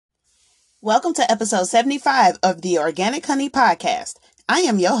Welcome to episode 75 of the Organic Honey Podcast. I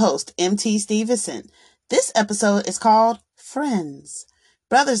am your host, MT Stevenson. This episode is called Friends.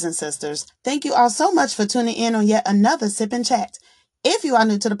 Brothers and sisters, thank you all so much for tuning in on yet another Sip and Chat. If you are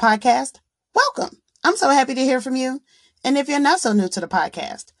new to the podcast, welcome. I'm so happy to hear from you. And if you're not so new to the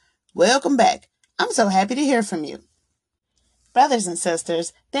podcast, welcome back. I'm so happy to hear from you. Brothers and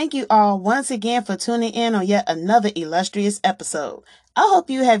sisters, thank you all once again for tuning in on yet another illustrious episode. I hope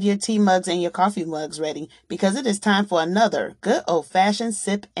you have your tea mugs and your coffee mugs ready because it is time for another good old-fashioned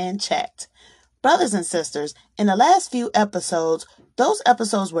sip and chat. Brothers and sisters, in the last few episodes, those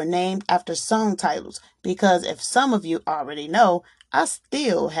episodes were named after song titles because if some of you already know, I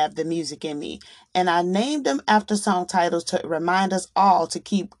still have the music in me, and I named them after song titles to remind us all to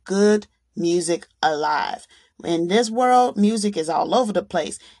keep good music alive. In this world, music is all over the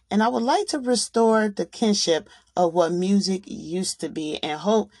place, and I would like to restore the kinship of what music used to be and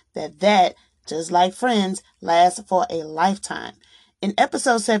hope that, just like Friends, lasts for a lifetime. In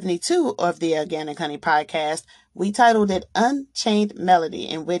episode 72 of the Organic Honey Podcast, we titled it Unchained Melody,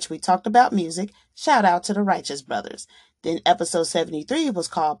 in which we talked about music. Shout out to the Righteous Brothers. Then episode 73 was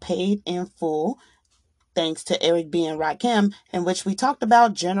called Paid in Full, thanks to Eric B. and Rakim, in which we talked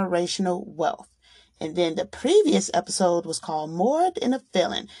about generational wealth. And then the previous episode was called More Than a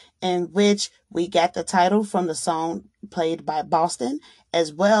Feeling, in which we got the title from the song played by Boston,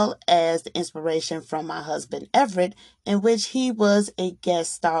 as well as the inspiration from my husband Everett, in which he was a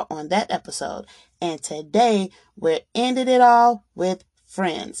guest star on that episode. And today we're ending it all with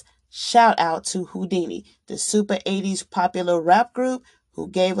Friends. Shout out to Houdini, the super 80s popular rap group who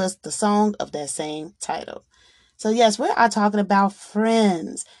gave us the song of that same title. So yes, we are talking about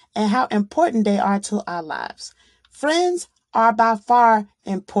friends and how important they are to our lives. Friends are by far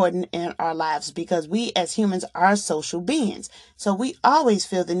important in our lives because we as humans are social beings. So we always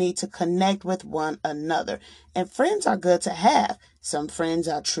feel the need to connect with one another. And friends are good to have. Some friends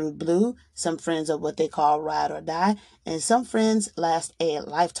are true blue. Some friends are what they call ride or die. And some friends last a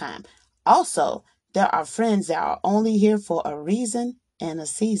lifetime. Also, there are friends that are only here for a reason and a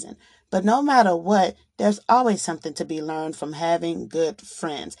season. But no matter what, there's always something to be learned from having good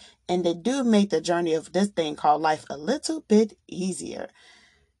friends. And they do make the journey of this thing called life a little bit easier.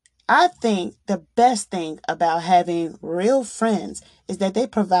 I think the best thing about having real friends is that they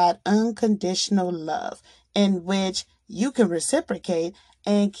provide unconditional love in which you can reciprocate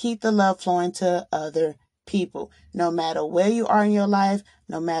and keep the love flowing to other people. No matter where you are in your life,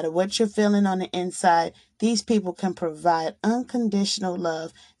 no matter what you're feeling on the inside, these people can provide unconditional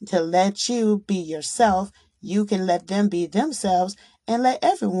love to let you be yourself. You can let them be themselves and let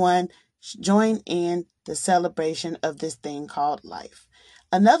everyone join in the celebration of this thing called life.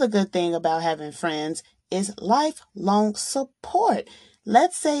 Another good thing about having friends is lifelong support.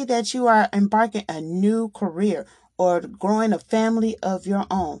 Let's say that you are embarking a new career or growing a family of your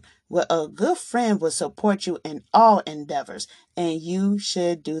own, where a good friend will support you in all endeavors, and you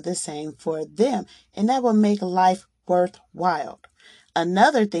should do the same for them, and that will make life worthwhile.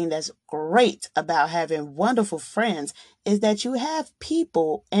 Another thing that's great about having wonderful friends is that you have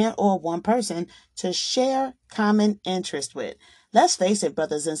people and or one person to share common interest with. Let's face it,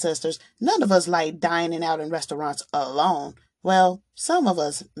 brothers and sisters, none of us like dining out in restaurants alone. Well, some of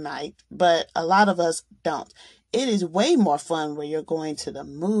us might, but a lot of us don't. It is way more fun when you're going to the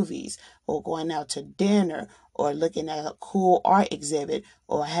movies or going out to dinner or looking at a cool art exhibit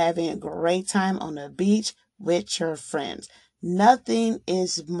or having a great time on the beach with your friends. Nothing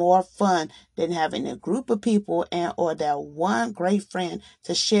is more fun than having a group of people and or that one great friend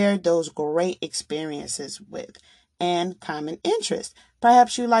to share those great experiences with and common interest.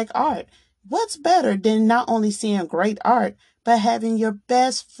 Perhaps you like art. What's better than not only seeing great art, but having your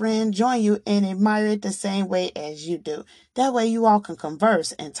best friend join you and admire it the same way as you do. That way you all can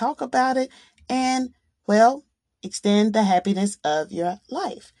converse and talk about it and, well, extend the happiness of your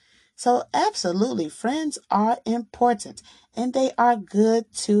life. So absolutely, friends are important and they are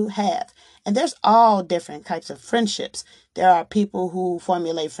good to have. And there's all different types of friendships. There are people who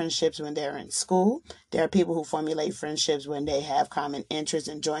formulate friendships when they're in school. There are people who formulate friendships when they have common interests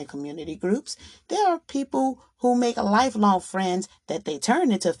and join community groups. There are people who make lifelong friends that they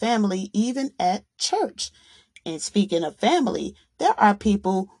turn into family even at church. And speaking of family, there are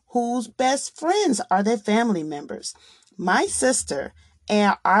people whose best friends are their family members. My sister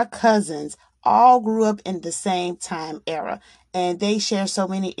and our cousins all grew up in the same time era, and they share so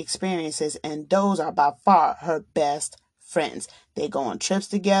many experiences, and those are by far her best friends. They go on trips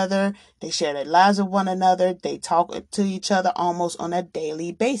together, they share their lives with one another, they talk to each other almost on a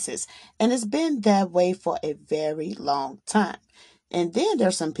daily basis, and it's been that way for a very long time. And then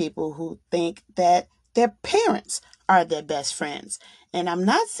there's some people who think that their parents are their best friends. And I'm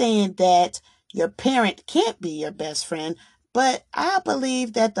not saying that your parent can't be your best friend, but I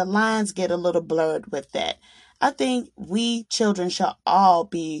believe that the lines get a little blurred with that. I think we children shall all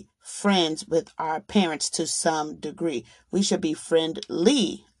be friends with our parents to some degree. We should be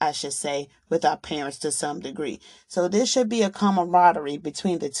friendly, I should say, with our parents to some degree. So this should be a camaraderie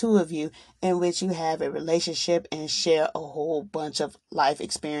between the two of you in which you have a relationship and share a whole bunch of life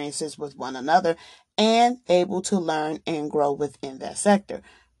experiences with one another and able to learn and grow within that sector.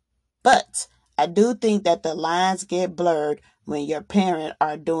 But I do think that the lines get blurred when your parent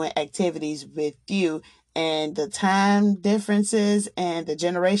are doing activities with you and the time differences and the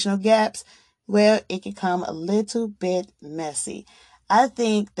generational gaps, well, it can come a little bit messy. I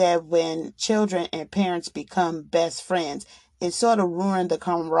think that when children and parents become best friends, it sort of ruins the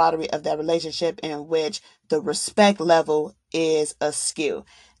camaraderie of that relationship in which the respect level is askew.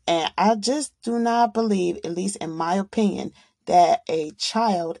 And I just do not believe, at least in my opinion, that a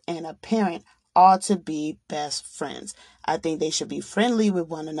child and a parent ought to be best friends. I think they should be friendly with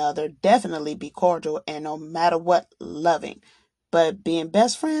one another, definitely be cordial, and no matter what, loving. But being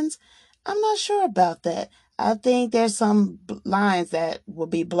best friends, I'm not sure about that. I think there's some lines that will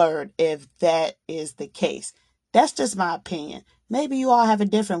be blurred if that is the case. That's just my opinion. Maybe you all have a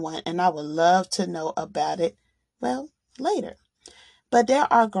different one, and I would love to know about it, well, later. But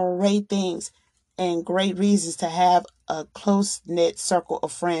there are great things and great reasons to have a close knit circle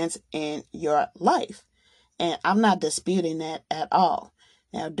of friends in your life. And I'm not disputing that at all.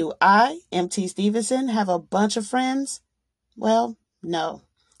 Now, do I, MT Stevenson, have a bunch of friends? Well, no.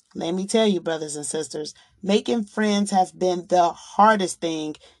 Let me tell you, brothers and sisters, making friends has been the hardest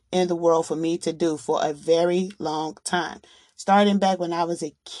thing in the world for me to do for a very long time. Starting back when I was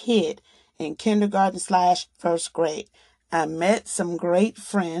a kid in kindergarten / first grade. I met some great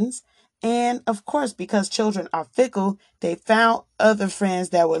friends. And of course, because children are fickle, they found other friends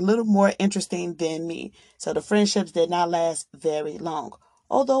that were a little more interesting than me. So the friendships did not last very long,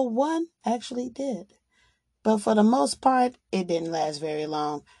 although one actually did. But for the most part, it didn't last very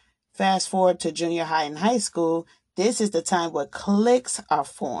long. Fast forward to junior high and high school, this is the time where cliques are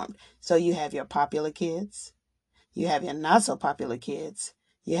formed. So you have your popular kids, you have your not so popular kids,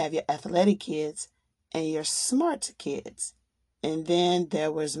 you have your athletic kids, and your smart kids. And then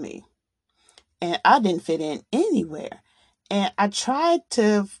there was me. And I didn't fit in anywhere. And I tried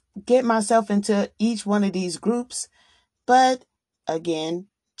to get myself into each one of these groups, but again,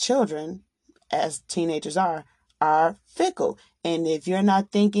 children, as teenagers are fickle. And if you're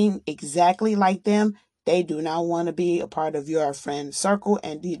not thinking exactly like them, they do not want to be a part of your friend circle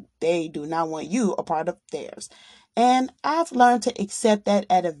and they do not want you a part of theirs. And I've learned to accept that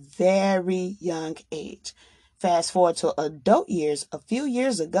at a very young age. Fast forward to adult years, a few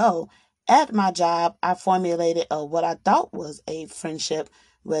years ago, at my job, I formulated what I thought was a friendship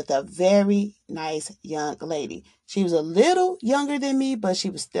with a very nice young lady. She was a little younger than me, but she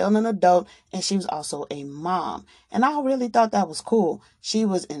was still an adult and she was also a mom. And I really thought that was cool. She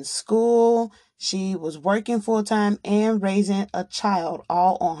was in school, she was working full time and raising a child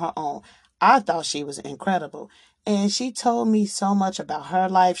all on her own. I thought she was incredible. And she told me so much about her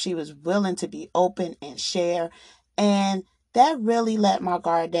life. She was willing to be open and share. And that really let my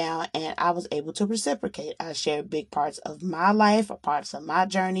guard down and I was able to reciprocate. I shared big parts of my life or parts of my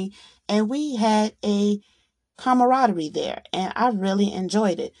journey, and we had a camaraderie there, and I really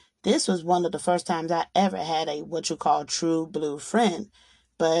enjoyed it. This was one of the first times I ever had a what you call true blue friend.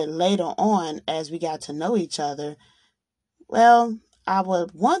 But later on, as we got to know each other, well, I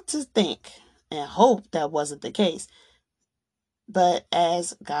would want to think and hope that wasn't the case. But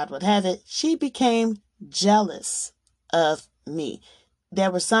as God would have it, she became jealous of me.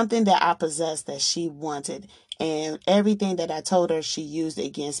 There was something that I possessed that she wanted, and everything that I told her, she used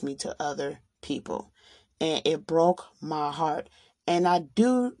against me to other people. And it broke my heart. And I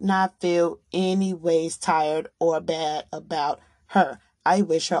do not feel any ways tired or bad about her. I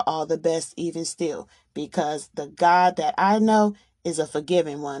wish her all the best even still, because the God that I know is a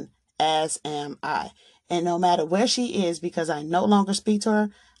forgiving one, as am I. And no matter where she is, because I no longer speak to her,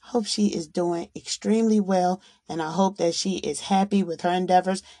 I hope she is doing extremely well. And I hope that she is happy with her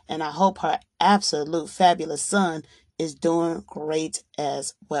endeavors. And I hope her absolute fabulous son is doing great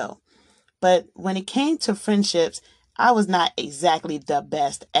as well. But when it came to friendships, I was not exactly the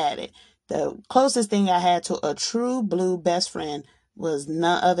best at it. The closest thing I had to a true blue best friend was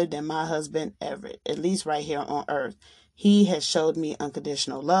none other than my husband, Everett, at least right here on earth. He has showed me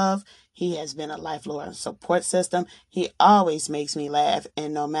unconditional love. He has been a lifelong support system. He always makes me laugh,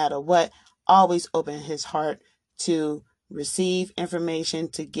 and no matter what, always open his heart to receive information,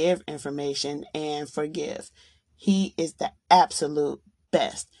 to give information, and forgive. He is the absolute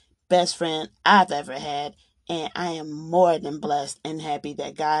best friend I've ever had. And I am more than blessed and happy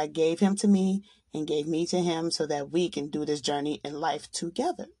that God gave him to me and gave me to him so that we can do this journey in life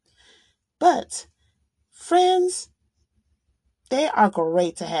together. But friends, they are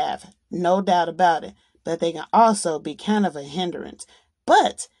great to have, no doubt about it, but they can also be kind of a hindrance.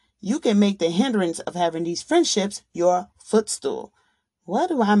 But you can make the hindrance of having these friendships your footstool. What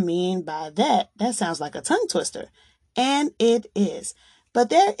do I mean by that? That sounds like a tongue twister. And it is. But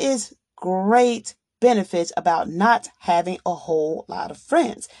there is great benefits about not having a whole lot of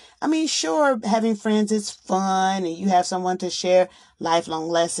friends. I mean, sure, having friends is fun and you have someone to share lifelong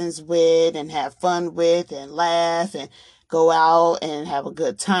lessons with and have fun with and laugh and go out and have a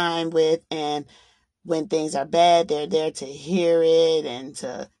good time with. And when things are bad, they're there to hear it and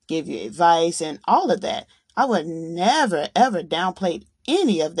to give you advice and all of that. I would never, ever downplay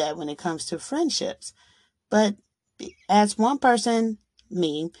any of that when it comes to friendships. But as one person,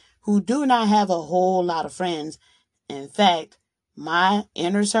 me, who do not have a whole lot of friends, in fact, my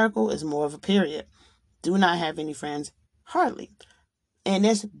inner circle is more of a period. Do not have any friends, hardly. And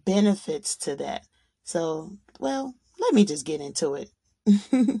there's benefits to that. So, well, let me just get into it.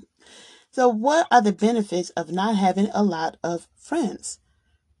 So what are the benefits of not having a lot of friends?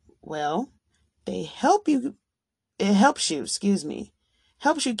 Well, it helps you, helps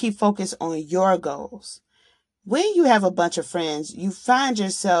you keep focused on your goals. When you have a bunch of friends, you find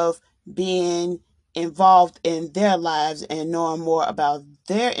yourself being involved in their lives and knowing more about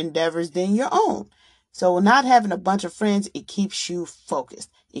their endeavors than your own. So not having a bunch of friends, it keeps you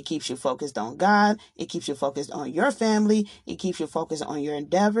focused. It keeps you focused on God. It keeps you focused on your family. It keeps you focused on your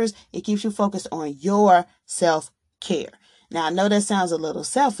endeavors. It keeps you focused on your self-care. Now, I know that sounds a little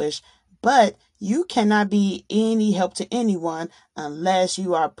selfish, but you cannot be any help to anyone unless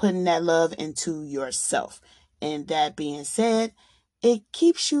you are putting that love into yourself. And that being said, it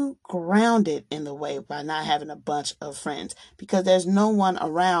keeps you grounded in the way by not having a bunch of friends because there's no one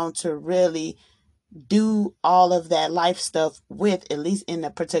around to really do all of that life stuff with, at least in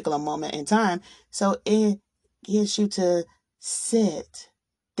a particular moment in time. So it gets you to sit,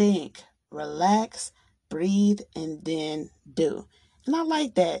 think, relax, breathe, and then do. And I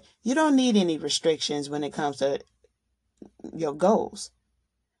like that. You don't need any restrictions when it comes to your goals.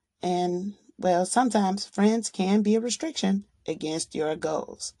 And, well, sometimes friends can be a restriction against your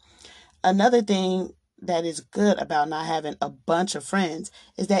goals. Another thing that is good about not having a bunch of friends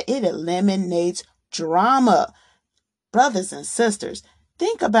is that it eliminates drama. Brothers and sisters,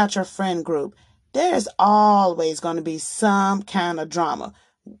 think about your friend group. There's always going to be some kind of drama.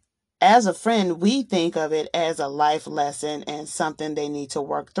 As a friend, we think of it as a life lesson and something they need to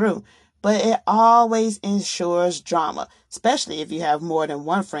work through. But it always ensures drama, especially if you have more than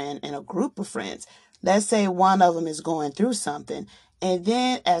one friend in a group of friends. Let's say one of them is going through something, and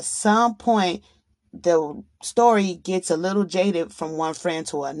then at some point, the story gets a little jaded from one friend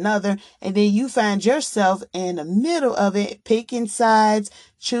to another, and then you find yourself in the middle of it, picking sides,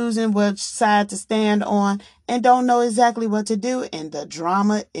 choosing which side to stand on, and don't know exactly what to do, and the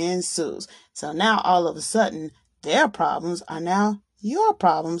drama ensues. So now all of a sudden, their problems are now your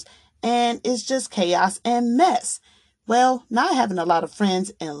problems, and it's just chaos and mess. Well, not having a lot of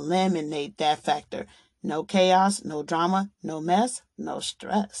friends eliminate that factor. No chaos, no drama, no mess, no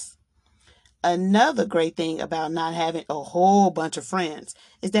stress. Another great thing about not having a whole bunch of friends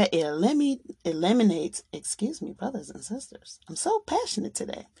is that it eliminates, brothers and sisters. I'm so passionate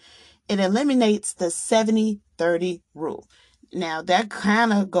today. It eliminates the 70-30 rule. Now, that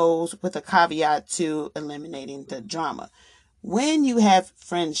kind of goes with a caveat to eliminating the drama. When you have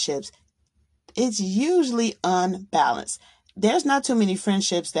friendships, it's usually unbalanced. There's not too many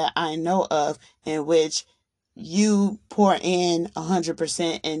friendships that I know of in which you pour in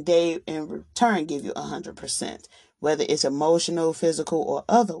 100% and they in return give you 100%, whether it's emotional, physical, or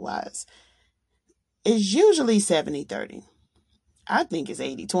otherwise. It's usually 70-30. I think it's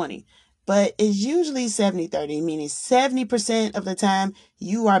 80-20, but it's usually 70-30, meaning 70% of the time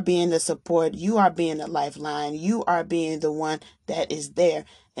you are being the support, you are being the lifeline, you are being the one that is there,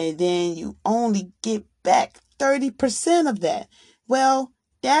 and then you only get back 30% of that. Well,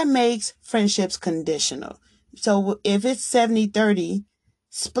 that makes friendships conditional. So if it's 70-30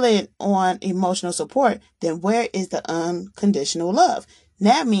 split on emotional support, then where is the unconditional love?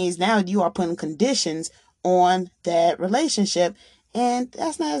 That means now you are putting conditions on that relationship, and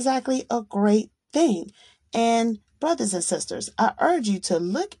that's not exactly a great thing. And brothers and sisters, I urge you to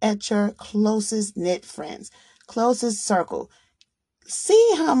look at your closest knit friends, closest circle.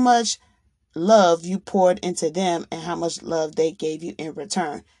 See how much love you poured into them and how much love they gave you in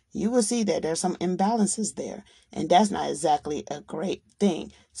return, you will see that there's some imbalances there. And that's not exactly a great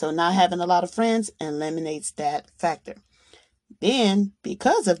thing. So not having a lot of friends eliminates that factor. Then,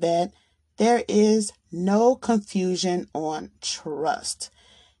 because of that, there is no confusion on trust.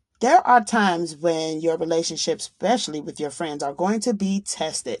 There are times when your relationships, especially with your friends, are going to be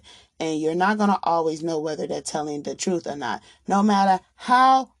tested, and you're not going to always know whether they're telling the truth or not. No matter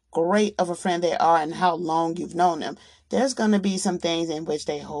how great of a friend they are and how long you've known them, there's going to be some things in which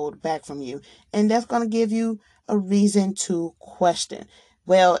they hold back from you, and that's going to give you a reason to question.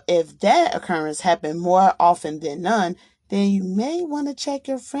 Well, if that occurrence happened more often than none, then you may want to check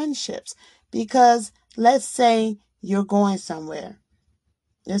your friendships, because let's say you're going somewhere.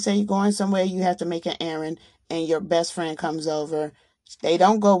 Let's say you're going somewhere, you have to make an errand, and your best friend comes over. They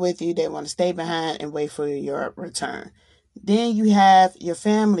don't go with you. They want to stay behind and wait for your return. Then you have your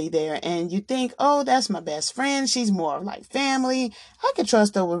family there, and you think, oh, that's my best friend. She's more like family. I can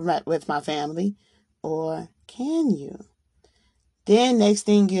trust her with my family. Or can you? Then next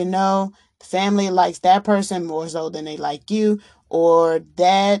thing you know, the family likes that person more so than they like you, or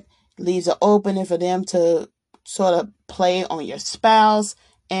that leaves an opening for them to sort of play on your spouse.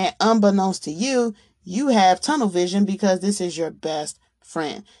 And unbeknownst to you, you have tunnel vision because this is your best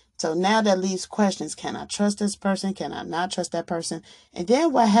friend. So now that leaves questions. Can I trust this person? Can I not trust that person? And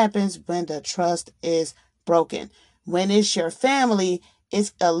then what happens when the trust is broken? When it's your family,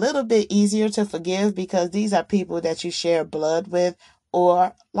 it's a little bit easier to forgive because these are people that you share blood with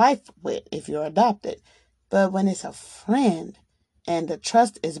or life with if you're adopted. But when it's a friend and the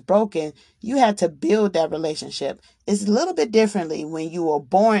trust is broken, you have to build that relationship. It's a little bit differently when you were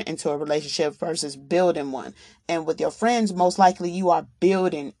born into a relationship versus building one. And with your friends, most likely you are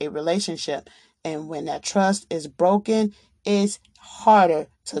building a relationship. And when that trust is broken, it's harder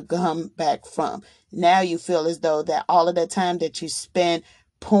to come back from. Now you feel as though that all of the time that you spent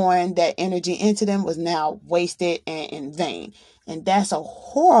pouring that energy into them was now wasted and in vain. And that's a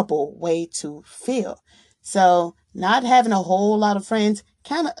horrible way to feel. So not having a whole lot of friends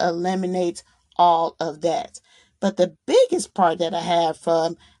kind of eliminates all of that. But the biggest part that I have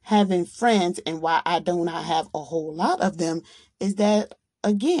from having friends and why I do not have a whole lot of them is that,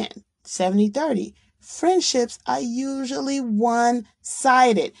 again, 70-30. Friendships are usually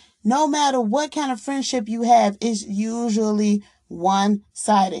one-sided. No matter what kind of friendship you have, it's usually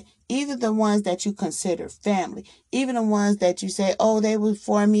one-sided. Even the ones that you consider family, even the ones that you say, oh, they were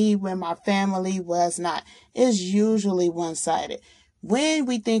for me when my family was not, is usually one-sided. When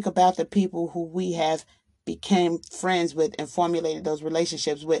we think about the people who we have became friends with and formulated those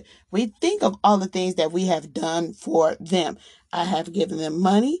relationships with, we think of all the things that we have done for them. I have given them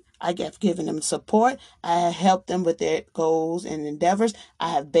money. I have given them support. I have helped them with their goals and endeavors. I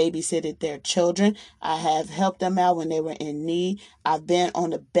have babysitted their children. I have helped them out when they were in need. I've been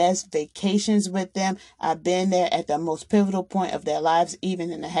on the best vacations with them. I've been there at the most pivotal point of their lives,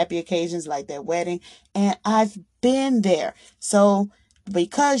 even in the happy occasions like their wedding. And I've been there. So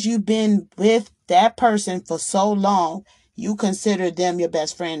because you've been with that person for so long, you consider them your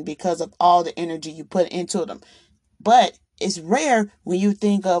best friend because of all the energy you put into them. But it's rare when you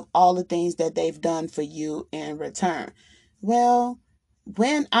think of all the things that they've done for you in return. Well,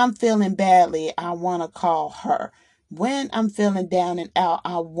 when I'm feeling badly, I want to call her. When I'm feeling down and out,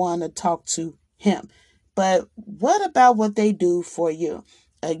 I want to talk to him. But what about what they do for you?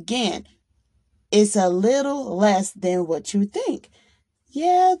 Again, it's a little less than what you think.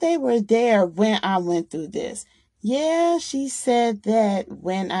 Yeah, they were there when I went through this. Yeah, she said that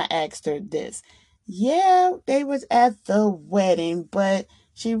when I asked her this. Yeah, they was at the wedding, but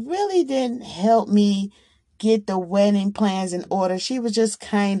she really didn't help me get the wedding plans in order. She was just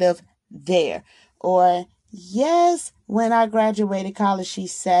kind of there. Or, yes, when I graduated college, she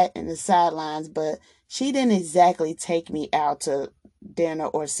sat in the sidelines, but she didn't exactly take me out to dinner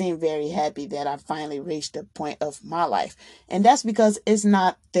or seem very happy that I finally reached the point of my life. And that's because it's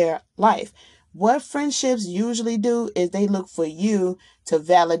not their life. What friendships usually do is they look for you to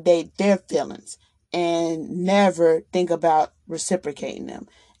validate their feelings and never think about reciprocating them.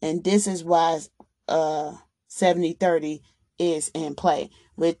 And this is why 70-30 is in play,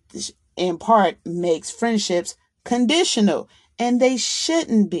 which in part makes friendships conditional, and they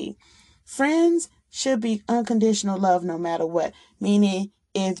shouldn't be. Friends should be unconditional love no matter what. Meaning,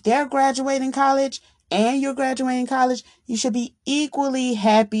 if they're graduating college and you're graduating college, you should be equally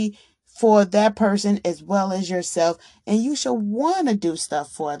happy for that person as well as yourself. And you should want to do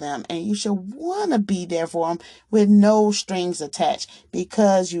stuff for them. And you should want to be there for them with no strings attached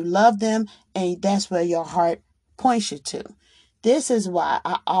because you love them and that's where your heart points you to. This is why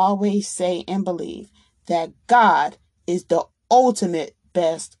I always say and believe that God is the ultimate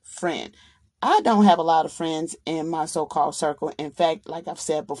best friend. I don't have a lot of friends in my so-called circle. In fact, like I've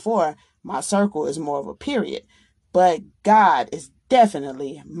said before, my circle is more of a period. But God is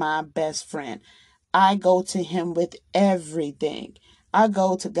definitely my best friend. I go to him with everything. I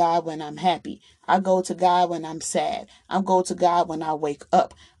go to God when I'm happy. I go to God when I'm sad. I go to God when I wake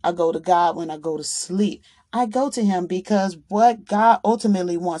up. I go to God when I go to sleep. I go to him because what God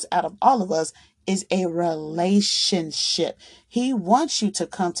ultimately wants out of all of us is a relationship. He wants you to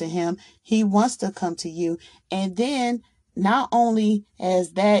come to him. He wants to come to you. And then not only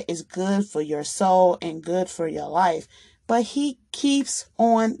as that is good for your soul and good for your life, but he keeps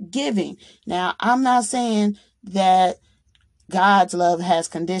on giving. Now, I'm not saying that God's love has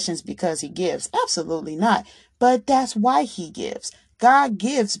conditions because he gives. Absolutely not. But that's why he gives. God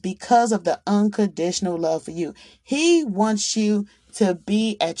gives because of the unconditional love for you. He wants you to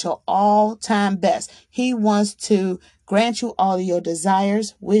be at your all-time best. He wants to grant you all of your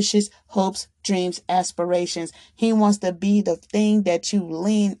desires, wishes, hopes, dreams, aspirations. He wants to be the thing that you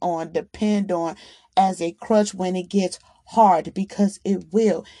lean on, depend on as a crutch when it gets hard, because it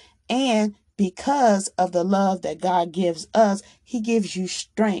will. And because of the love that God gives us, he gives you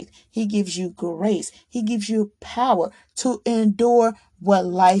strength. He gives you grace. He gives you power to endure what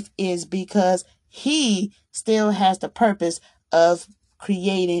life is, because he still has the purpose of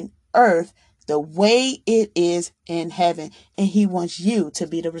creating earth the way it is in heaven. And he wants you to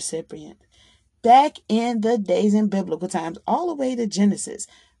be the recipient. Back in the days in biblical times, all the way to Genesis,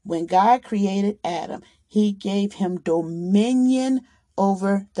 when God created Adam, he gave him dominion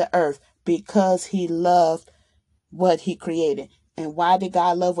over the earth because he loved what he created. And why did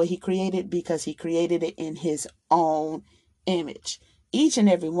God love what he created? Because he created it in his own image. Each and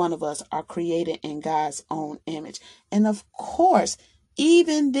every one of us are created in God's own image. And of course,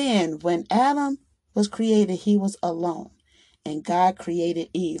 even then, when Adam was created, he was alone. And God created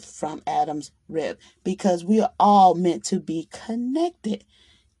Eve from Adam's rib, because we are all meant to be connected.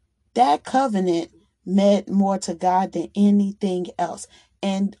 That covenant meant more to God than anything else.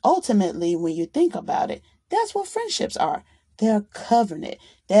 And ultimately, when you think about it, that's what friendships are. They're covenant.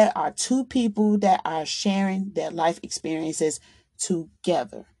 There are two people that are sharing their life experiences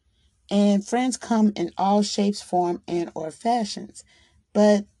together. And friends come in all shapes, form, and or fashions.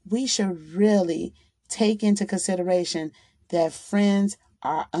 But we should really take into consideration that friends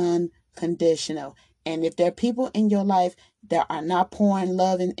are unconditional. And if there are people in your life that are not pouring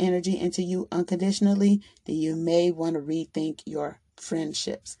love and energy into you unconditionally, then you may want to rethink your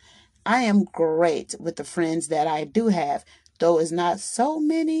friendships. I am great with the friends that I do have, though it's not so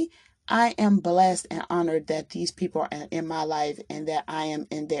many. I am blessed and honored that these people are in my life and that I am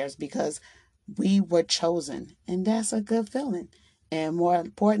in theirs, because we were chosen, and that's a good feeling. And more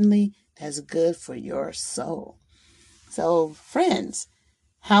importantly, that's good for your soul. So, friends,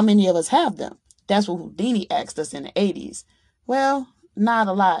 how many of us have them? That's what Houdini asked us in the 80s. Well, not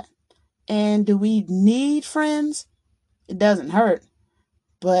a lot. And do we need friends? It doesn't hurt.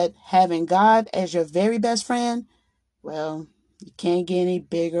 But having God as your very best friend, well, you can't get any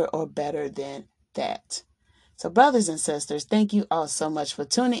bigger or better than that. So, brothers and sisters, thank you all so much for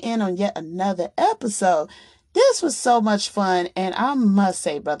tuning in on yet another episode. This was so much fun. And I must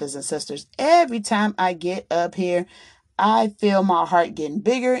say, brothers and sisters, every time I get up here, I feel my heart getting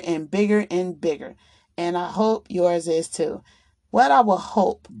bigger and bigger and bigger. And I hope yours is too. What I will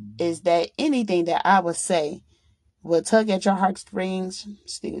hope is that anything that I will say will tug at your heartstrings,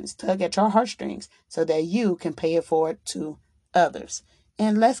 so that you can pay it forward to others.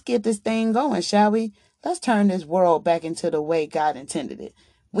 And let's get this thing going, shall we? Let's turn this world back into the way God intended it.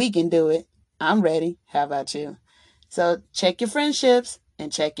 We can do it. I'm ready. How about you? So check your friendships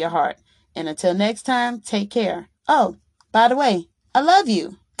and check your heart. And until next time, take care. Oh, by the way, I love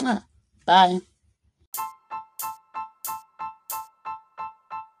you. Bye.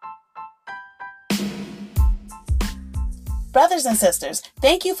 Brothers and sisters,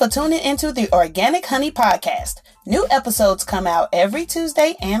 thank you for tuning into the Organic Honey Podcast. New episodes come out every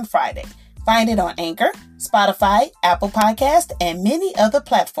Tuesday and Friday. Find it on Anchor, Spotify, Apple Podcast, and many other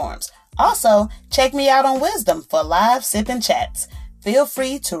platforms. Also, check me out on Wisdom for live sip and chats. Feel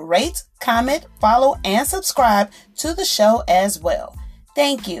free to rate, comment, follow, and subscribe to the show as well.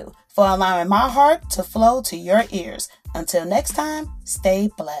 Thank you for allowing my heart to flow to your ears. Until next time, stay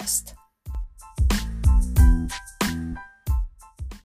blessed.